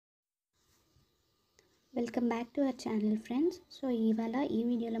Welcome back to our channel friends. So ఇవాళ ఈ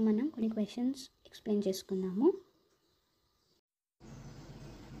వీడియోలో మనం కొన్ని క్వశ్చన్స్ ఎక్స్ప్లెయిన్ చేసుకుందాము.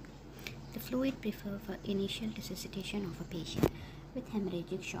 The fluid preferred for initial resuscitation of a patient with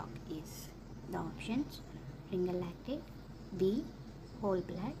hemorrhagic shock is the options: ringer lactate, B whole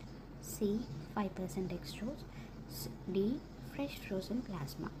blood, C 5% dextrose, D fresh frozen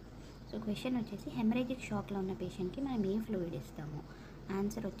plasma. So question వచ్చేసి haemorrhagic షాక్లో ఉన్న పేషెంట్కి మనం ఏ fluid ఇస్తాము.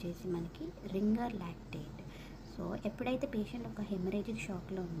 Answer వచ్చేసి మనకి ringer lactate. So ఎప్పుడైతే patient ఒక హెమరేజిక్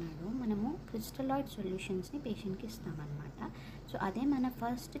షాక్లో ఉన్నాడో మనము క్రిస్టలాయిడ్ సొల్యూషన్స్ని పేషెంట్కి ఇస్తామన్నమాట. సో అదే మన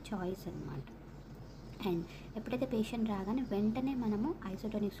ఫస్ట్ చాయిస్ అనమాట. అండ్ ఎప్పుడైతే పేషెంట్ రాగానే వెంటనే మనము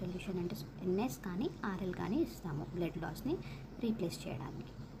ఐసోటోనిక్ సొల్యూషన్ అంటే ఎన్ఎస్ కానీ ఆర్ఎల్ కానీ ఇస్తాము బ్లడ్ లాస్ని రీప్లేస్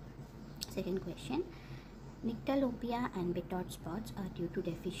చేయడానికి. Second question: Nyctalopia and Bitot spots are due to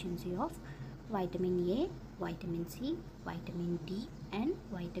deficiency of vitamin A, vitamin C, vitamin D and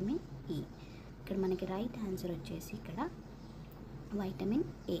vitamin E. ఇక్కడ మనకి రైట్ ఆన్సర్ వచ్చేసి ఇక్కడ vitamin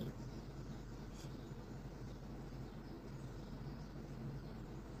A.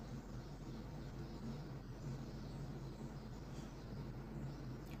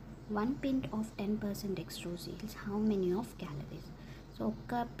 One pint of 10% dextrose yields how many of calories? So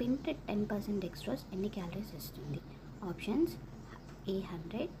ఒక పింట్ 10% dextrose ఎన్ని calories ఇస్తుంది? Options: A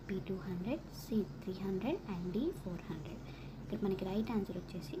 100, B 200, C 300 and D 400. ఇక్కడ మనకి right answer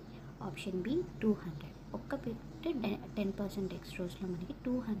వచ్చేసి ఆప్షన్ B 200. ఒక్క పింట్ 10% డెక్స్ట్రోస్లో మనకి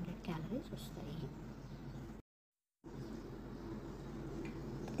 200 క్యాలరీస్ వస్తాయి.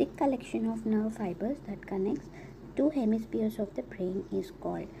 Thick collection of nerve fibers that connects two hemispheres of the brain is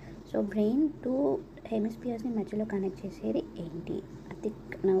called. So brain two హెమిస్పియర్స్ని మధ్యలో కనెక్ట్ చేసేది ఏంటి?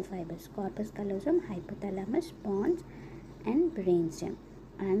 Thick nerve fibres, corpus కలోజమ్, hypothalamus, pans and brain stem.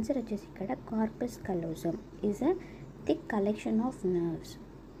 Answer వచ్చేసి ఇక్కడ corpus కలోజమ్ is a thick collection of nerves.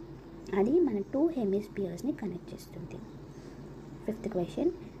 అది మన two హెమిస్పియర్స్ని connect చేస్తుంది. Fifth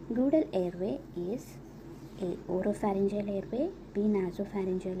question: గ్లూడల్ airway is A oropharyngeal airway, B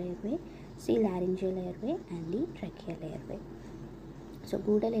nasopharyngeal airway, C laryngeal airway and D tracheal airway. So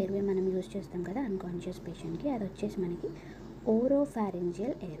గూడల్ airway మనం use చేస్తాం కదా unconscious పేషెంట్కి, అది వచ్చేసి మనకి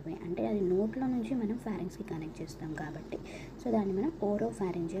ఓరోఫారింజియల్ ఎయిర్వే. అంటే అది నోట్లో నుంచి మనం ఫారింగ్స్కి కనెక్ట్ చేస్తాం కాబట్టి సో దాన్ని మనం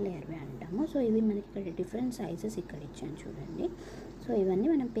ఓరోఫారింజియల్ ఎయిర్వే అంటాము. సో ఇవి మనకి ఇక్కడ డిఫరెంట్ సైజెస్ ఇక్కడ ఇచ్చాను చూడండి. సో ఇవన్నీ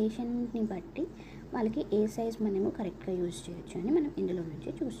మనం పేషెంట్ని బట్టి వాళ్ళకి ఏ సైజ్ మనము కరెక్ట్గా యూజ్ చేయొచ్చు అని మనం ఇందులో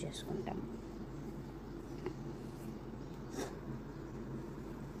నుంచి చూస్ చేసుకుంటాము.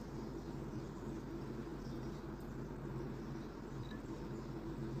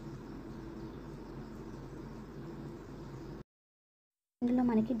 ఇందులో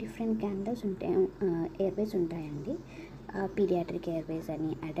మనకి డిఫరెంట్ క్యాండల్స్ ఉంటాయి, ఎయిర్వేస్ ఉంటాయండి. పీడియాట్రిక్ ఎయిర్వేస్ అని,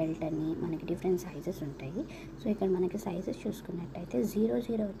 అడల్ట్ అని, మనకి డిఫరెంట్ సైజెస్ ఉంటాయి. సో ఇక్కడ మనకి సైజెస్ చూసుకున్నట్టయితే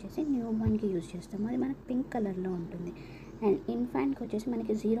 00 వచ్చేసి న్యూ బార్న్కి యూజ్ చేస్తాము, అది మనకి పింక్ కలర్లో ఉంటుంది. అండ్ ఇన్ఫాంట్కి వచ్చేసి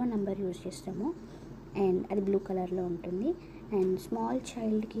మనకి 0 నెంబర్ యూజ్ చేస్తాము అండ్ అది బ్లూ కలర్లో ఉంటుంది. అండ్ స్మాల్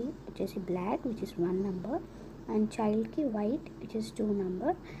చైల్డ్కి వచ్చేసి black which is 1 number and చైల్డ్కి white which is 2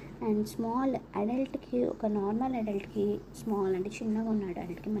 number. And small అడల్ట్కి, ఒక నార్మల్ అడల్ట్కి, స్మాల్ అంటే చిన్నగా ఉన్న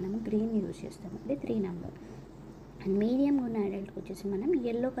అడల్ట్కి మనము గ్రీన్ యూజ్ చేస్తాము, అది 3 నెంబర్. అండ్ మీడియంగా ఉన్న అడల్ట్కి వచ్చేసి మనం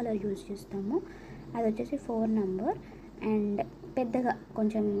ఎల్లో కలర్ యూజ్ చేస్తాము, అది వచ్చేసి 4 నెంబర్. అండ్ పెద్దగా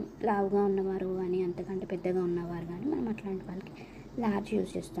కొంచెం లావుగా ఉన్నవారు కానీ అంతకంటే పెద్దగా ఉన్నవారు కానీ మనం అట్లాంటి వాళ్ళకి లార్జ్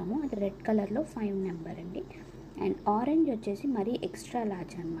యూజ్ చేస్తాము, అది రెడ్ కలర్లో 5 నెంబర్ అండి. అండ్ ఆరెంజ్ వచ్చేసి మరీ ఎక్స్ట్రా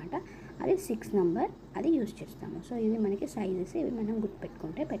లార్జ్ అనమాట, అది 6 నెంబర్, అది యూజ్ చేస్తాము. సో ఇవి మనకి సైజెస్, ఇవి మనం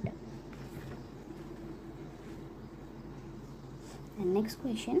గుర్తుపెట్టుకుంటే better. And next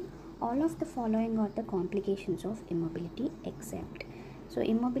question: all of the following are the complications of immobility except. So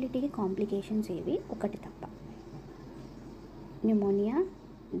ఇమ్మొబిలిటీకి complications ఏవి? ఒకటి తప్ప: pneumonia,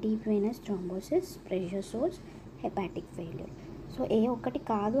 deep Venus thrombosis, pressure source, hepatic failure. So ఏ ఒక్కటి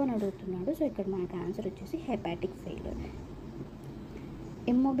కాదు అని అడుగుతున్నాడు. సో ఇక్కడ మనకి ఆన్సర్ వచ్చేసి హెపాటిక్ ఫెయిల్యూర్.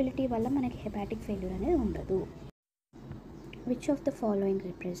 ఇమ్మొబిలిటీ వల్ల మనకి హెపాటిక్ ఫెయిల్యూర్ అనేది ఉండదు. Which of the following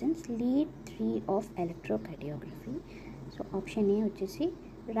represents lead 3 of ఎలక్ట్రోకార్డియోగ్రఫీ? So option A వచ్చేసి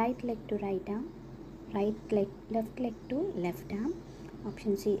right leg to right arm, left leg to left arm,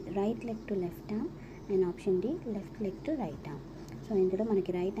 option C right leg to left arm and option D left leg to right arm. So ఇందులో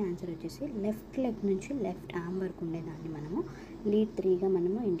మనకి right answer వచ్చేసి left leg నుంచి left arm వరకు ఉండేదాన్ని మనము lead 3గా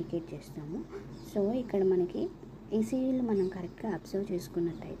మనము indicate చేస్తాము. So ఇక్కడ మనకి ఈసీజీలు మనం కరెక్ట్గా అబ్జర్వ్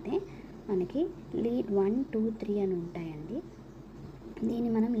చేసుకున్నట్టయితే మనకి లీడ్ 1, 2, 3 అని ఉంటాయండి.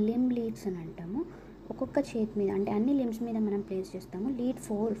 దీన్ని మనం లిమ్ లీడ్స్ అని అంటాము. ఒక్కొక్క చేతి మీద అంటే అన్ని లిమ్స్ మీద మనం ప్లేస్ చేస్తాము. లీడ్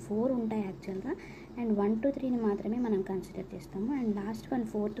 4 ఉంటాయి యాక్చువల్గా, అండ్ 1, 2, 3ని మాత్రమే మనం కన్సిడర్ చేస్తాము. అండ్ లాస్ట్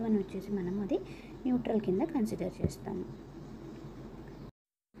 4th వన్ వచ్చేసి మనం అది న్యూట్రల్ కింద కన్సిడర్ చేస్తాము.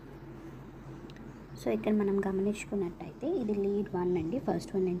 సో ఇక్కడ మనం గమనించుకున్నట్టయితే ఇది లీడ్ 1 అండి,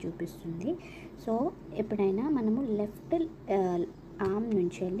 ఫస్ట్ వన్ నేను చూపిస్తుంది. సో ఎప్పుడైనా మనము లెఫ్ట్ ఆర్మ్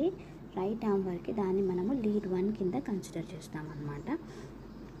నుంచి వెళ్ళి రైట్ ఆర్మ్ వరకు దాన్ని మనము లీడ్ 1 కింద కన్సిడర్ చేస్తామన్నమాట.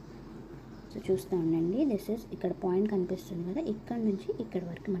 సో చూస్తూ ఉండండి, దిస్ ఇస్ ఇక్కడ పాయింట్ కనిపిస్తుంది కదా, ఇక్కడ నుంచి ఇక్కడ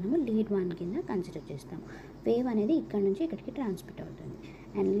వరకు మనము లీడ్ 1 కింద కన్సిడర్ చేస్తాము. వేవ్ అనేది ఇక్కడ నుంచి ఇక్కడికి ట్రాన్స్మిట్ అవుతుంది.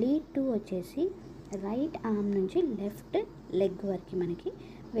 అండ్ లీడ్ 2 వచ్చేసి రైట్ ఆర్మ్ నుంచి లెఫ్ట్ లెగ్ వరకు మనకి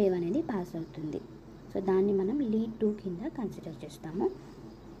వేవ్ అనేది పాస్ అవుతుంది. సో దాన్ని మనం లీడ్ 2 కింద కన్సిడర్ చేస్తాము.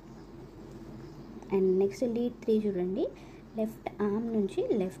 అండ్ నెక్స్ట్ లీడ్ 3 చూడండి, లెఫ్ట్ ఆర్మ్ నుంచి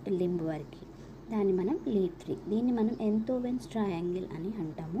లెఫ్ట్ లింబ్ వరకు, దాన్ని మనం లీడ్ 3. దీన్ని మనం ఎంతోవెన్స్ ట్రయాంగిల్ అని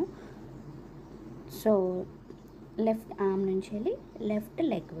అంటాము. సో లెఫ్ట్ ఆర్మ్ నుంచి వెళ్ళి లెఫ్ట్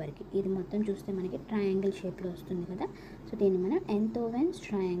లెగ్ వరకు ఇది మొత్తం చూస్తే మనకి ట్రయాంగిల్ షేప్లో వస్తుంది కదా. సో దీన్ని మనం ఎంతోవెన్స్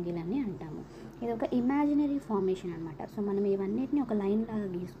ట్రయాంగిల్ అని అంటాము. ఇది ఒక ఇమాజినరీ ఫార్మేషన్ అనమాట. సో మనం ఇవన్నిటిని ఒక లైన్ లాగా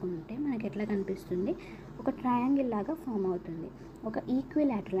గీసుకుంటే మనకి ఎట్లా కనిపిస్తుంది, ఒక ట్రయాంగిల్ లాగా ఫామ్ అవుతుంది. ఒక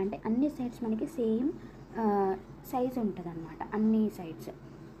ఈక్విలాటరల్ అంటే అన్ని సైడ్స్ మనకి సేమ్ సైజ్ ఉంటుంది అనమాట, అన్ని సైడ్స్.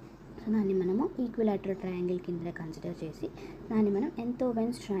 సో దాన్ని మనము ఈక్విలాటరల్ ట్రయాంగిల్ కింద కన్సిడర్ చేసి దాన్ని మనం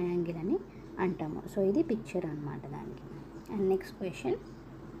ఎంతోవెన్స్ ట్రయాంగిల్ అని అంటాము. సో ఇది పిక్చర్ అనమాట దానికి. And next question,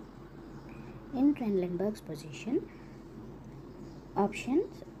 in ట్రెన్లెన్బర్గ్స్ position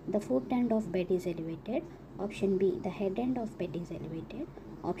options the foot end of bed is elevated, option B the head end of bed is elevated,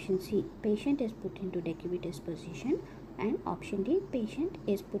 option C patient is put into decubitus position, and option D patient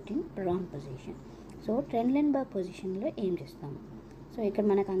is put in prone position. So ట్రెన్లెన్బర్గ్ పొజిషన్లో ఏం చేస్తాము, so ఇక్కడ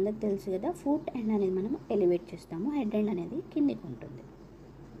మనకు అందరికి తెలుసు కదా, foot end అనేది మనం ఎలివేట్ చేస్తాము, హెడ్ ఎండ్ అనేది కిందికి ఉంటుంది.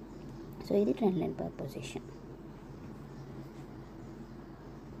 సో ఇది ట్రెన్లెన్బర్గ్ position.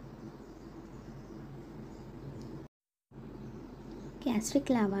 Gastric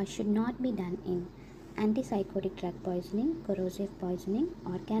lavage should not be done in antipsychotic drug poisoning, corrosive poisoning,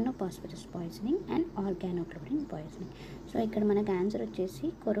 organophosphorus poisoning and organochlorine poisoning. So ఇక్కడ మనకు ఆన్సర్ వచ్చేసి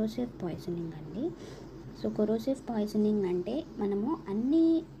కొరోసివ్ పాయిజనింగ్ అండి. సో కొరోసివ్ పాయిజనింగ్ అంటే మనము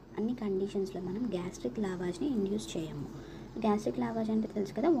అన్ని కండిషన్స్లో మనం గ్యాస్ట్రిక్ లావాజ్ని ఇండ్యూస్ చేయము. గ్యాస్ట్రిక్ లావాజ్ అంటే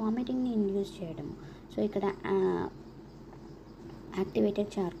తెలుసు కదా, వామిటింగ్ని ఇండ్యూస్ చేయడము. సో ఇక్కడ యాక్టివేటెడ్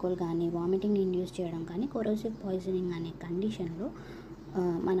చార్కోల్ కానీ వామిటింగ్ ఇండ్యూస్ చేయడం కానీ కొరోసివ్ పాయిజనింగ్ అనే కండిషన్లో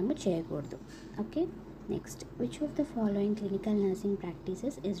మనము చేయకూడదు. Okay, next, which of the following clinical nursing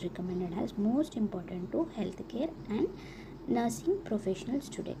practices is recommended as most important to health care and nursing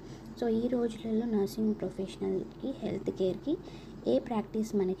professionals today. So ఈ రోజులలో నర్సింగ్ ప్రొఫెషనల్కి హెల్త్ కేర్కి ఏ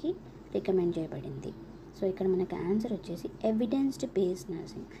ప్రాక్టీస్ మనకి రికమెండ్ చేయబడింది? సో ఇక్కడ మనకు ఆన్సర్ వచ్చేసి ఎవిడెన్స్డ్ based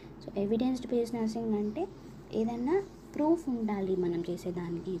nursing. So ఎవిడెన్స్డ్ based nursing అంటే ఏదన్నా ప్రూఫ్ ఉండాలి మనం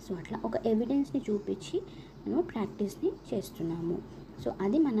చేసేదానికి. సో అట్లా ఒక ఎవిడెన్స్ని చూపించి మనము ప్రాక్టీస్ని చేస్తున్నాము. సో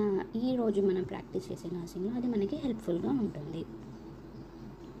అది ఈరోజు మనం ప్రాక్టీస్ చేసే నర్సింగ్లో అది మనకి హెల్ప్ఫుల్గా ఉంటుంది.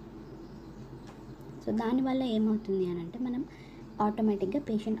 సో దానివల్ల ఏమవుతుంది అని అంటే మనం ఆటోమేటిక్గా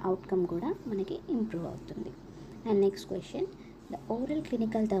పేషెంట్ అవుట్కమ్ కూడా మనకి ఇంప్రూవ్ అవుతుంది. And next question, the oral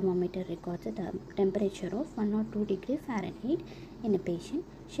clinical thermometer records the temperature of 102 degree Fahrenheit in a patient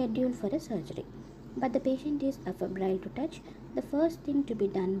scheduled for a surgery. But the patient is febrile to touch. The first thing to be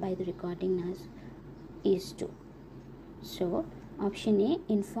done by the recording nurse is to. So option A,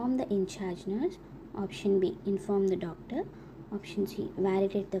 inform the in charge nurse, option B, inform the doctor, option C,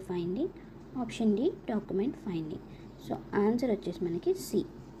 validate the finding, option D, document finding. So answer వచ్చేసి మనకి C.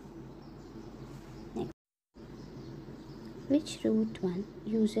 Next, which route 1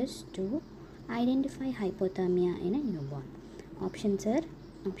 uses to identify hypothermia in a newborn? Options are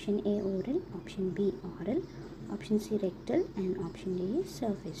option A oral, option B oral, option C rectal and option D is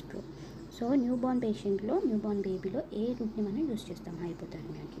surface probe. So newborn పేషెంట్లో, newborn బేబీలో ఏ రూట్ని మనం use చేస్తాం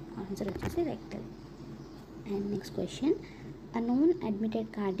హైపోథర్మియాకి? Answer వచ్చేసి rectal. And next question, a known admitted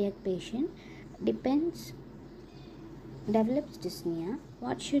cardiac patient develops dyspnea.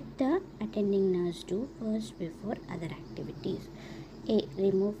 What should the attending nurse do first before other activities? A,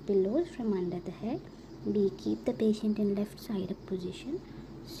 remove pillows from under the head. B, keep the patient in left side up position.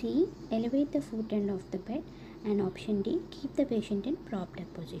 C, elevate the foot end of the bed. And option D, keep the patient in propped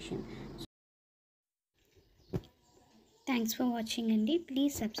up position. Thanks for watching, and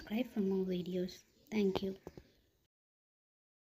please subscribe for more videos. Thank you.